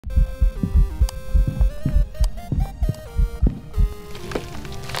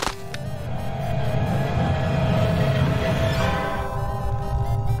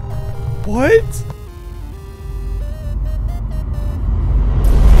What?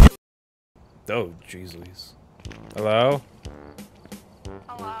 Oh, jeez Louise. Hello?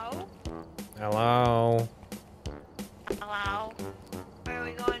 Hello? Hello? Hello? Where are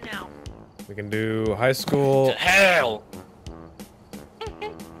we going now? We can do high school. To hell!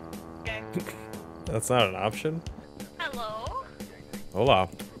 Okay. That's not an option? Hello? Hola.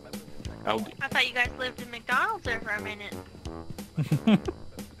 I thought you guys lived in McDonald's there for a minute.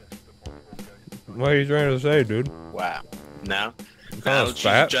 What are you trying to say, dude? Wow. Now? Now She's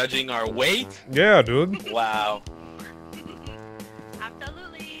fat? judging our weight? Yeah, dude. Wow.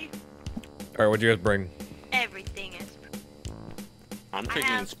 Absolutely. Alright, what'd you guys bring? Everything is. I'm I taking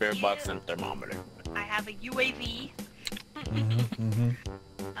have a spare you. box and thermometer. I have a UAV,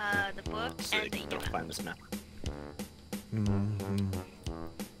 the book, So and the you don't find this map.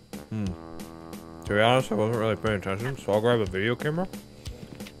 To be honest, I wasn't really paying attention, so I'll grab a video camera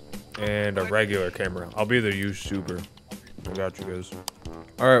and a regular camera. I'll be the YouTuber. I got you guys.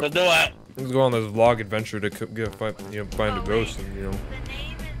 Alright, Let's do it! let's go on this vlog adventure to find a ghost and, The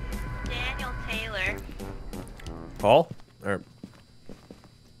name is Daniel Taylor. Paul? Alright.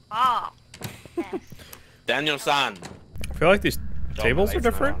 Oh. Yes. Daniel-san. I feel like these Oh, tables my are light's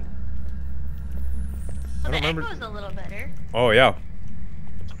not different. on. Well, the remember- echo's a little better. Oh, yeah.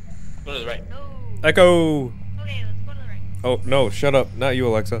 Go to the right. No. Echo! Okay, let's go to the right. Oh, no, shut up. Not you,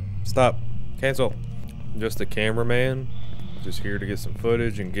 Alexa. Stop. Cancel. I'm just a cameraman. Just here to get some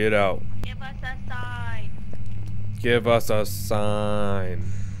footage and get out. Give us a sign. Give us a sign.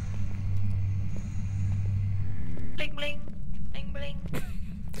 Bling bling. Bling bling.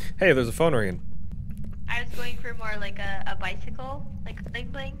 Hey, there's a phone ringing. I was going for more like a bicycle, like bling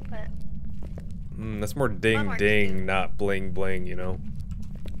bling, but That's more ding more ding, cute. not bling bling, you know?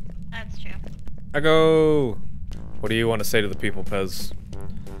 that's true. Echo! What do you want to say to the people, Pez?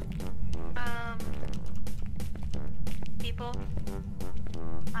 People,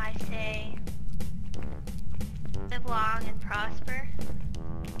 I say, live long and prosper.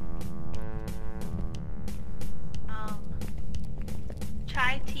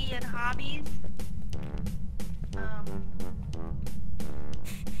 Try tea and hobbies.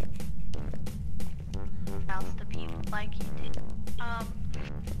 What else do people like you to?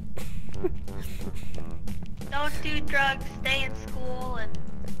 Don't do drugs, stay in school, and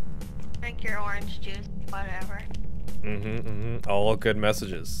drink your orange juice, whatever. All good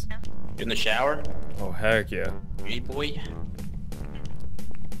messages. In the shower? Oh, heck yeah. Hey, boy.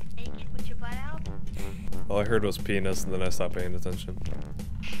 Naked with your butt out. All I heard was penis, and then I stopped paying attention.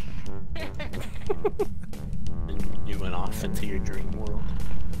 And you went off into your dream world.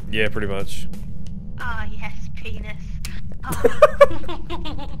 Yeah, pretty much. Ah, yes, penis.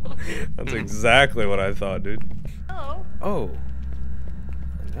 Oh. That's exactly what I thought, dude. Oh. Oh.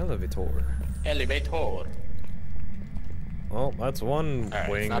 An elevator. Elevator. Well, that's one Alright, it's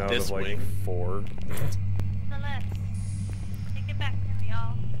wing not out this of like wing. 4. The left. Take it back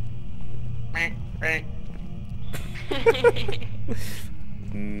now, y'all.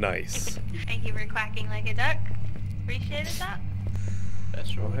 Nice. Thank you for quacking like a duck. Appreciated that.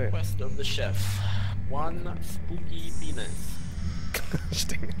 Special Oh, hey. request of the chef. One spooky penis. Gosh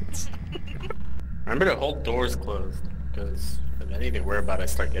dang it. Remember the whole door's closed, because if anything we're about to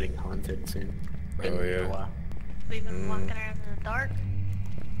start getting haunted soon. Oh, yeah. We've been walking around in the dark.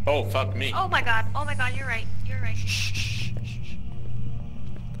 Oh, fuck me. Oh my god, you're right. You're right.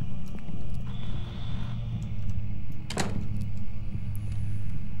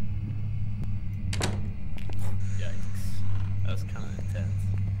 Yikes. That was kind of intense.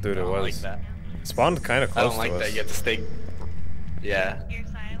 Dude, I it don't like was. that. It spawned kind of I close don't like to us. that you have to stay... Yeah. You're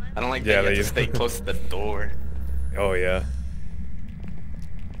silent. I don't like Yeah, that you that have to stay close to the door. Oh, yeah.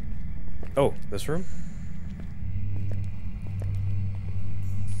 Oh, this room?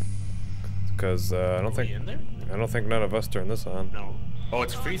 Because I don't Are we think in there? none of us turned this on. No. Oh,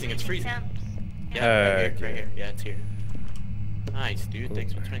 it's freezing, it's freezing. Temps. Yeah, right Heck here, right yeah. here. Yeah, it's here. Nice, dude.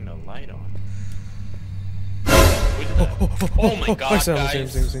 Thanks for turning the light on. Who did that? Oh my god,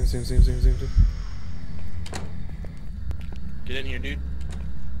 guys. Same. Get in here, dude.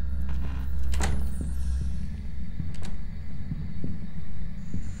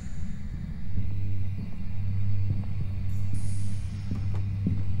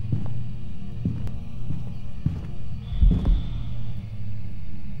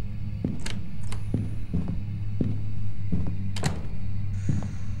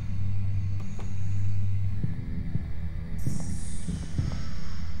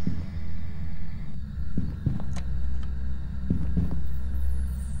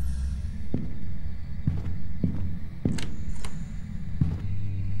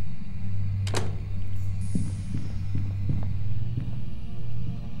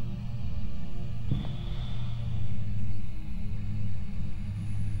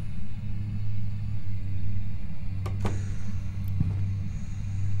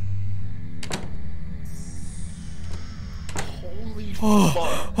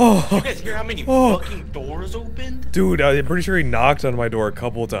 Fuck. You guys hear how many fucking doors opened? Dude, I'm pretty sure he knocked on my door a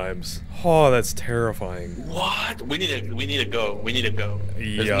couple times. Oh, that's terrifying. What? We need to go. We need to go.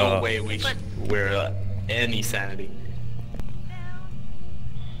 There's Yeah. no way we're any sanity.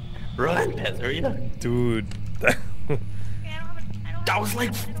 Run, Pezz, hurry up. Dude. I don't That was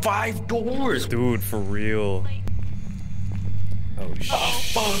like 5 doors. Dude, for real. Oh,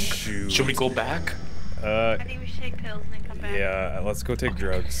 Fuck. shoot. Should we go back? I think we should take pills and then come back. Yeah, let's go take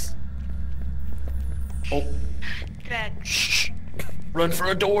drugs. Oh, Drugs. shh. Run for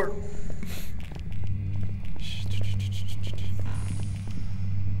a door.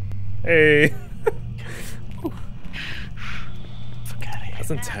 Hey. Fuck outta here.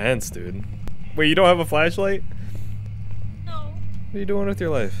 That's intense, dude. Wait, you don't have a flashlight? No. What are you doing with your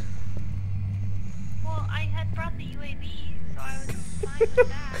life? Well, I had brought the UAV, so I was fine with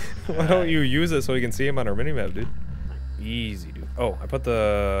that. Why don't you use it so we can see him on our minimap, dude? Easy, dude. Oh, I put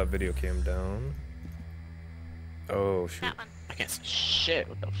the video cam down. Oh, shoot. That one. I can't see shit.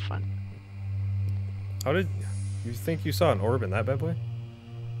 What the fuck? How did you think you saw an orb in that bad boy?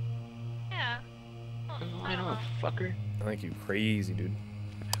 Yeah. Well, I know, fucker. I think you crazy, dude.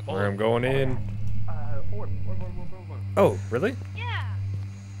 Where I'm going in. Orb. Oh, really? Yeah.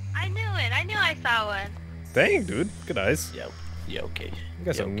 I knew it. I knew I saw one. Dang, dude. Good eyes. Yeah, okay. You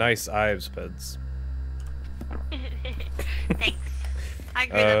got some nice eyes, Peds. Thanks. I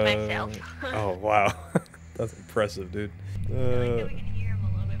agree with myself. Oh, wow. That's impressive, dude. I like that we can hear him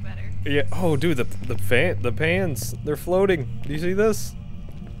a little bit better. Yeah. Oh, dude, the pans, they're floating. Do you see this?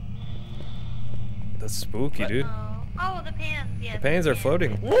 That's spooky, dude. Oh, the pans. Yeah. The pans are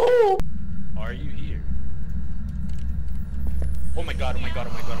floating. Woo! Are you here? Oh my god, oh my god,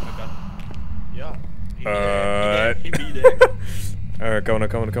 oh my god, oh my god. Yeah. He be there. Alright,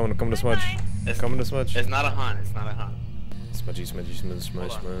 coming to smudge. It's, Coming to smudge. it's not a hunt, it's not a hunt. Smudgy, smudgy, smudge,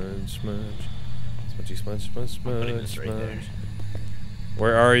 smudge, Hold smudge, smudge. Smudgy, smudge, smudge, putting smudge, this right there. smudge.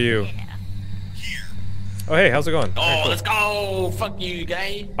 Where are you? Yeah. Oh, hey, how's it going? Oh, Alright, cool. let's go! Fuck you,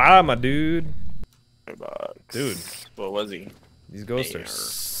 guy. Bye, my dude. Dude. What was he? These ghosts are Mayor.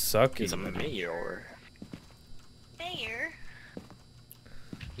 sucky. He's a mayor. Mayor.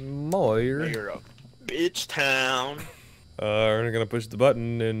 Mayor. Mayor of bitch town. We're gonna push the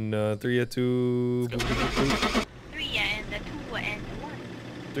button in 3, 2, 3 and the 2 and the 1.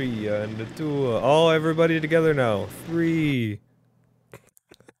 3 and the 2. All everybody together now. 3.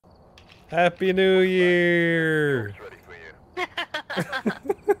 Happy New Year.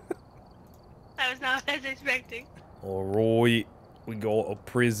 That was not what I was expecting. Alright. We got a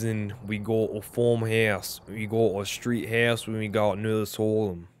prison. We got a farmhouse. We got a street house. And we got another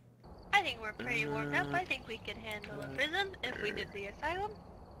asylum. I think we're pretty warmed up. I think we could handle a prison if we did the asylum.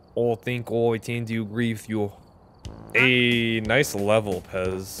 I think I tend to agree with you. Hey, nice level,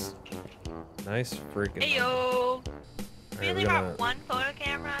 Pez. Nice freaking. Hey level. yo. We Alright, only we're brought gonna... one photo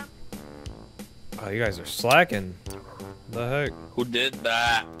camera. Oh, you guys are slacking. The heck? Who did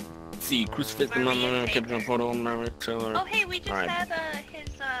that? See, crucifix Maria and kept Baker. a photo of Oh hey, we just Alright. had his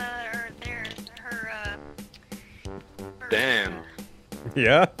or theirs, her Damn.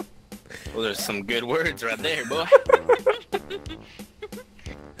 Yeah? Well, there's some good words right there, boy.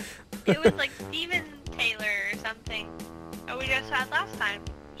 It was like Steven Taylor or something that we just had last time.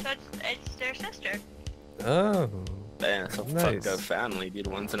 So it's their sister. Oh. Man, it's a Nice. fucked up family, dude.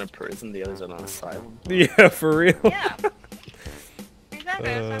 One's in a prison, the other's in an asylum. Yeah, for real. Yeah. Exactly.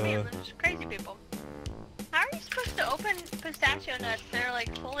 That's what I mean. They're just crazy people. How are you supposed to open pistachio nuts? They're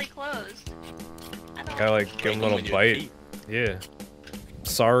like fully closed. I don't. Gotta like give him a little With your bite. teeth. Yeah.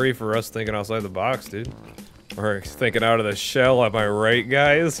 Sorry for us thinking outside the box, dude. Or thinking out of the shell, am I right,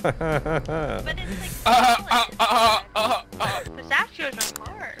 guys? But it's like pistachios are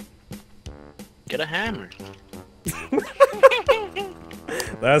hard. Get a hammer.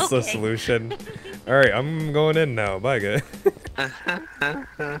 That's the Okay. solution. Alright, I'm going in now. Bye, guys. You're a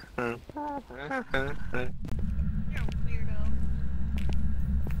weirdo.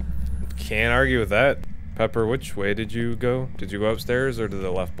 Can't argue with that. Pepper, which way did you go? Did you go upstairs or to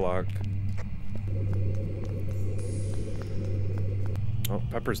the left block? Oh,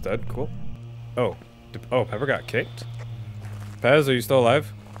 Pepper's dead. Cool. Oh. Oh, Pepper got kicked? Pez, are you still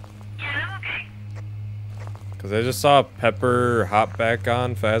alive? Yeah, okay. Because I just saw Pepper hop back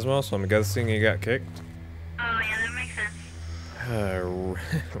on Phasmo, so I'm guessing he got kicked. Oh yeah, that makes sense.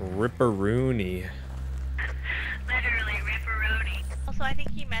 RIPeroooni. Literally RIPeroooni. Also, I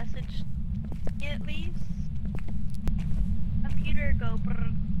think he messaged me at least. Computer go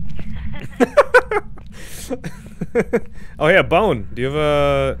brrr. Oh yeah, Bone. Do you have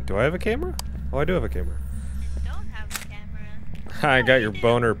a... Do I have a camera? Oh, I do have a camera. I don't have a camera. I got your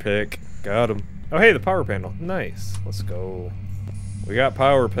boner pick. Got him. Oh, hey, the power panel. Nice. Let's go. We got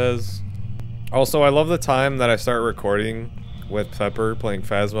power, Pez. Also, I love the time that I start recording with Pepper playing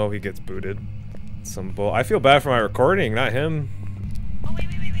Phasmo. He gets booted. Some bull. I feel bad for my recording, not him. Oh, wait.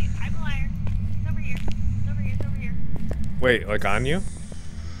 I'm a liar. It's over here. It's over here. Wait, like on you?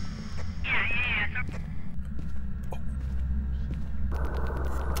 Yeah.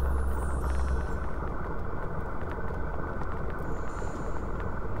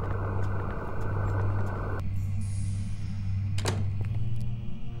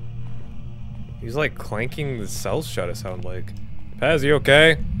 He's like clanking the cells shut, it sounds like. Pez, you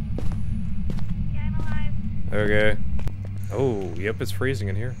okay? Yeah, I'm alive. Okay. Oh, yep, it's freezing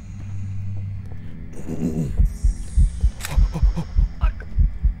in here. Fuck.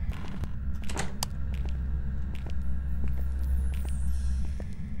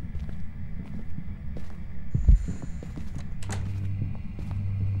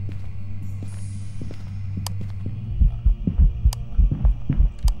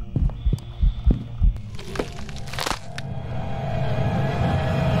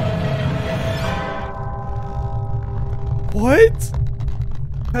 What?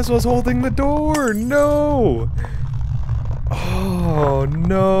 Pez was holding the door. No. Oh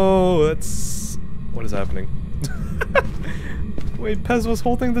no. That's what is happening? Wait, Pez was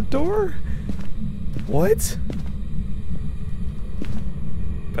holding the door? What?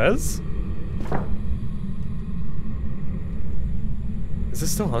 Pez? Is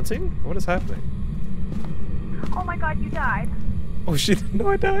this still hunting? What is happening? Oh my god, you died. Oh, she didn't know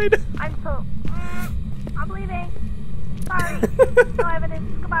I died. I'm so... I'm leaving. Sorry. No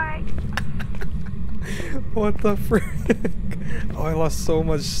evidence. Goodbye. What the frick? Oh, I lost so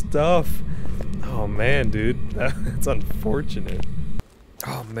much stuff. Oh man, dude. That's unfortunate.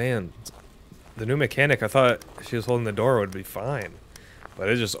 Oh man. The new mechanic, I thought she was holding the door would be fine. But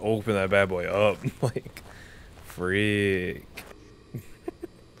it just opened that bad boy up. Like, freak.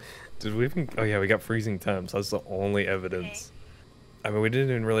 Did we even... Oh yeah, we got freezing temps. That's the only evidence. I mean, we didn't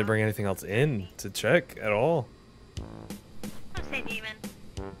even really bring anything else in to check at all. I'll say demon.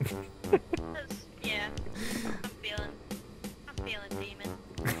 Yeah. I'm feeling demon.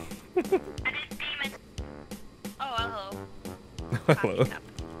 I did demon. Oh, hello. Hello.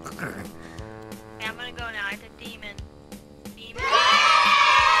 Yeah, I'm gonna go now. I did demon. Demon.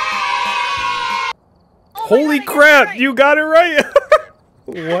 Oh my Holy God, I got it crap! right. You got it right!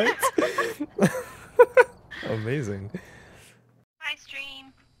 What? Amazing. Hi,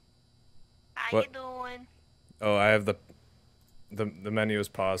 stream. How What? you doing? Oh, I have the menu is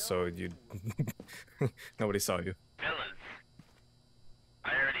paused, so you nobody saw you. Fellas,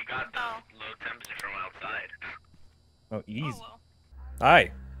 I already got the Oh. low temperature from outside. Oh, easy. Oh, well.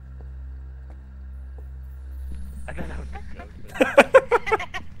 Hi. I don't know what to go I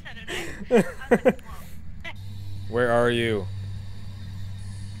don't know. I was like, whoa. Where are you?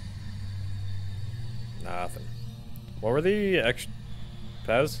 Nothing. What were the extra...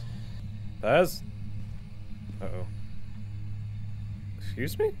 Pez? Pez? Uh-oh.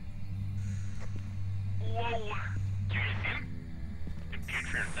 Excuse me? Whoa! Did you just see him? He appeared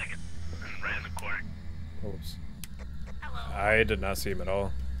for a second and ran in the corner. Oops. Hello. I did not see him at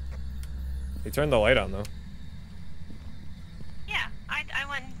all. He turned the light on, though. Yeah, I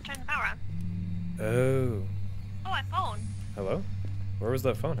went and turned the power on. Oh. Oh, a phone. Hello? Where was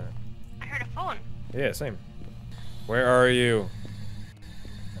that phone at? I heard a phone. Yeah, same. Where are you?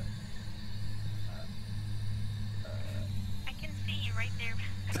 I can see you right there.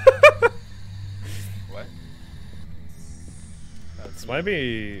 What? This might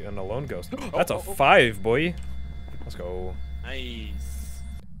be an alone ghost. That's a 5, boy. Let's go. Nice.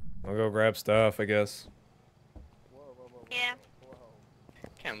 I'll go grab stuff, I guess. Yeah.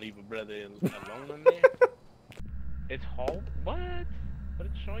 Can't leave a brother alone in there. It's hall? What? But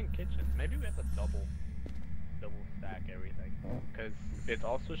it's showing kitchen. Maybe we have to double stack everything. Because it's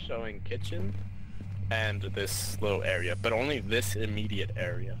also showing kitchen and this little area, but only this immediate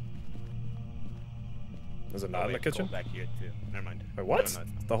area. Is it Oh, not in wait, the it's kitchen? cold back here too. Never mind. Wait, what? No,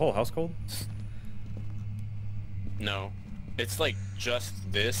 The whole house cold? no. It's like just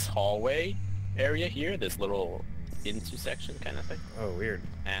this hallway area here, this little intersection kind of thing, Oh, weird.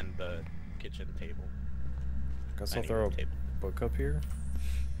 and the kitchen table. Guess I'll Dining throw a room table. book up here.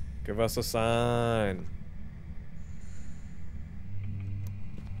 Give us a sign.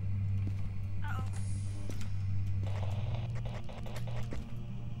 Uh-oh.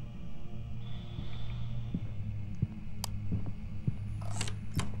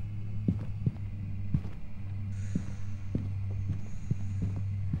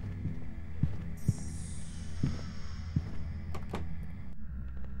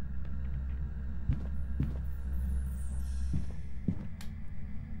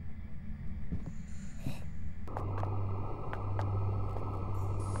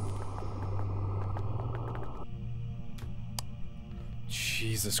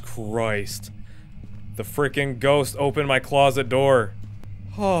 Jesus Christ. The freaking ghost opened my closet door.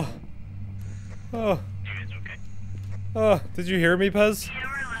 Oh. Oh. It's okay. Oh. Did you hear me, Pez? Yeah,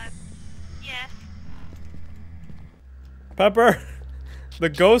 we're alive. Yes. Pepper? The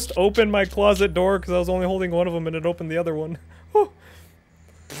ghost opened my closet door because I was only holding one of them and it opened the other one. Oh.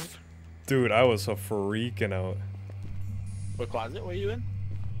 Dude, I was freaking out. What closet were you in?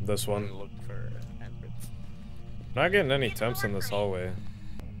 This one. Look for handprints. Not getting any temps in this hallway.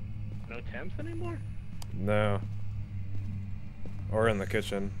 No temps anymore? No. Or in the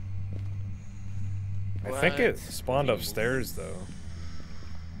kitchen. I think What? it spawned upstairs though.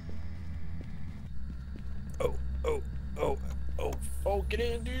 Oh, oh, oh, oh. Oh, get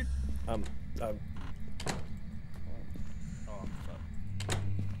in, dude. Oh, Oh, fuck.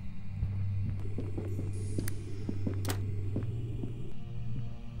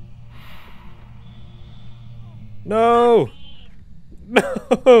 no! No!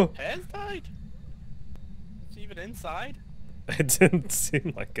 Pez died? Is he even inside? It didn't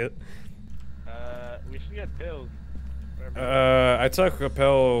seem like it. We should get pills. I took a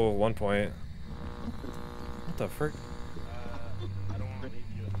pill 1 point. What the frick? I don't want to leave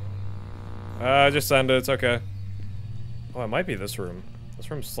you alone. Just send it, it's okay. Oh, it might be this room.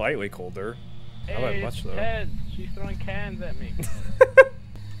 This room's slightly colder. Not by Hey, much, though. Pez, she's throwing cans at me.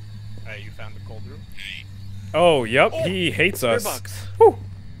 Alright, you found the cold room? Oh, yep, Oh, he hates Spirit us. box. Whew.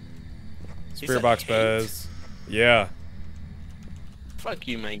 He Spirit said box hate? Pez. Yeah. Fuck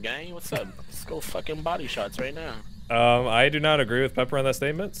you, my guy. What's up? Let's go fucking body shots right now. I do not agree with Pepper on that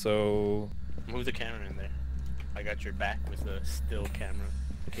statement, so... Move the camera in there. I got your back with the still camera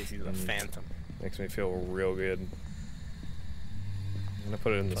in case he's a phantom. Makes me feel real good. I'm gonna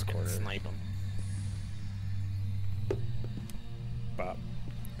put it in this Fucking corner. snipe him. Bop.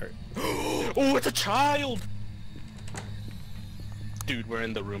 Alright. Oh, it's a child! Dude, we're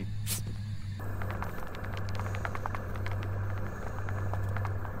in the room.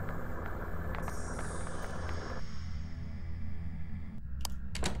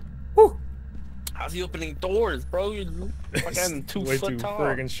 Woo! How's he opening doors, bro? You're fucking 2 Way foot too tall.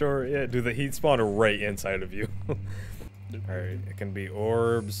 friggin' short. Yeah, dude, the heat spawned right inside of you. Alright, it can be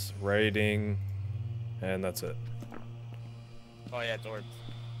orbs, writing, and that's it. Oh yeah, doors.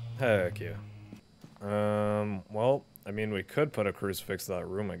 Heck yeah. Well, I mean, we could put a crucifix in that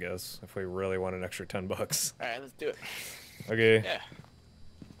room, I guess, if we really want an extra 10 bucks. Alright, let's do it. Okay. Yeah.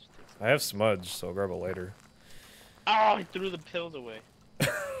 I have smudge, so I'll grab it later. Oh, he threw the pills away.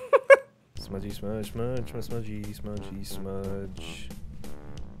 Smudgy, smudge, smudge, smudgy, smudgy, smudge.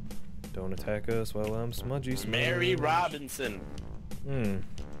 Don't attack us while I'm smudgy, smudge. Mary Robinson. Hmm.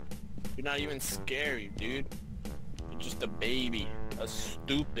 You're not even scary, dude. You're just a baby. A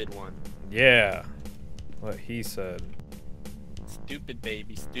stupid one. Yeah. What he said. Stupid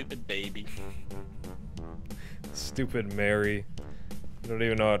baby, stupid baby. Stupid Mary. You don't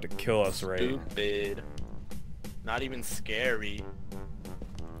even know how to kill us right. Stupid. Not even scary.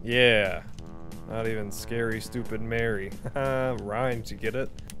 Yeah. Not even scary, stupid Mary. Rhymes, you get it?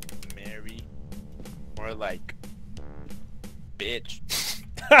 Mary. More like... bitch.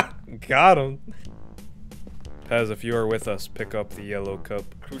 Got him. Pez, if you are with us, pick up the yellow cup.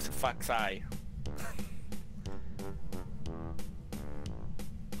 Crucifixi.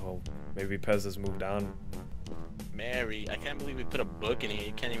 Oh, maybe Pez has moved on. Mary. I can't believe we put a book in here.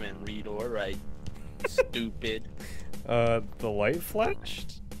 You can't even read or write. Stupid. The light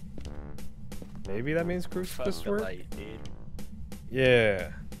flashed? Maybe that means Fuck crucifix the work? light, dude.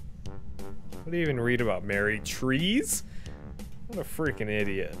 Yeah. What do you even read about Mary? Trees? What a freaking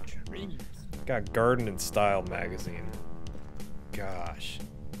idiot. Trees. Got Garden and Style magazine. Gosh.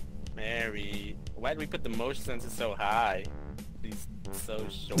 Mary. Why did we put the motion sensor so high? He's so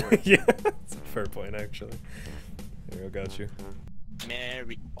short. Yeah, that's a fair point, actually. Here, I got you.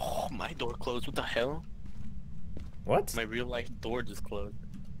 Mary. Oh, my door closed. What the hell? What? My real life door just closed.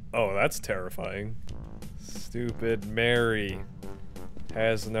 Oh, that's terrifying. Stupid Mary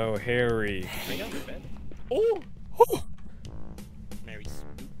has no Harry. Can I get on the bed? Oh! Oh. Mary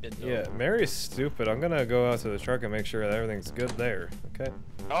stupid. Though. Yeah, Mary's stupid. I'm gonna go out to the truck and make sure that everything's good there. Okay.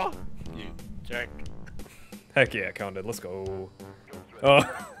 Oh! You jerk. Heck yeah, counted. Let's go. Oh.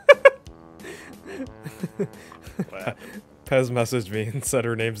 What happened? Pez messaged me and said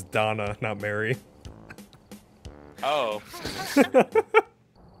her name's Donna, not Mary. Oh.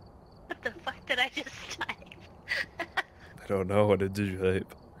 What the fuck did I just type? I don't know. What did you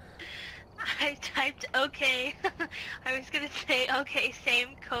type? I typed okay. I was gonna say okay, same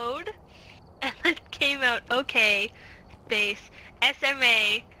code. And it came out okay, space,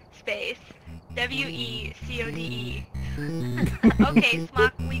 SMA, space, WECODE, Okay,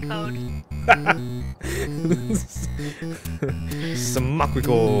 smock, we code.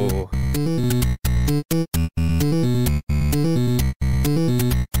 Smakwiko.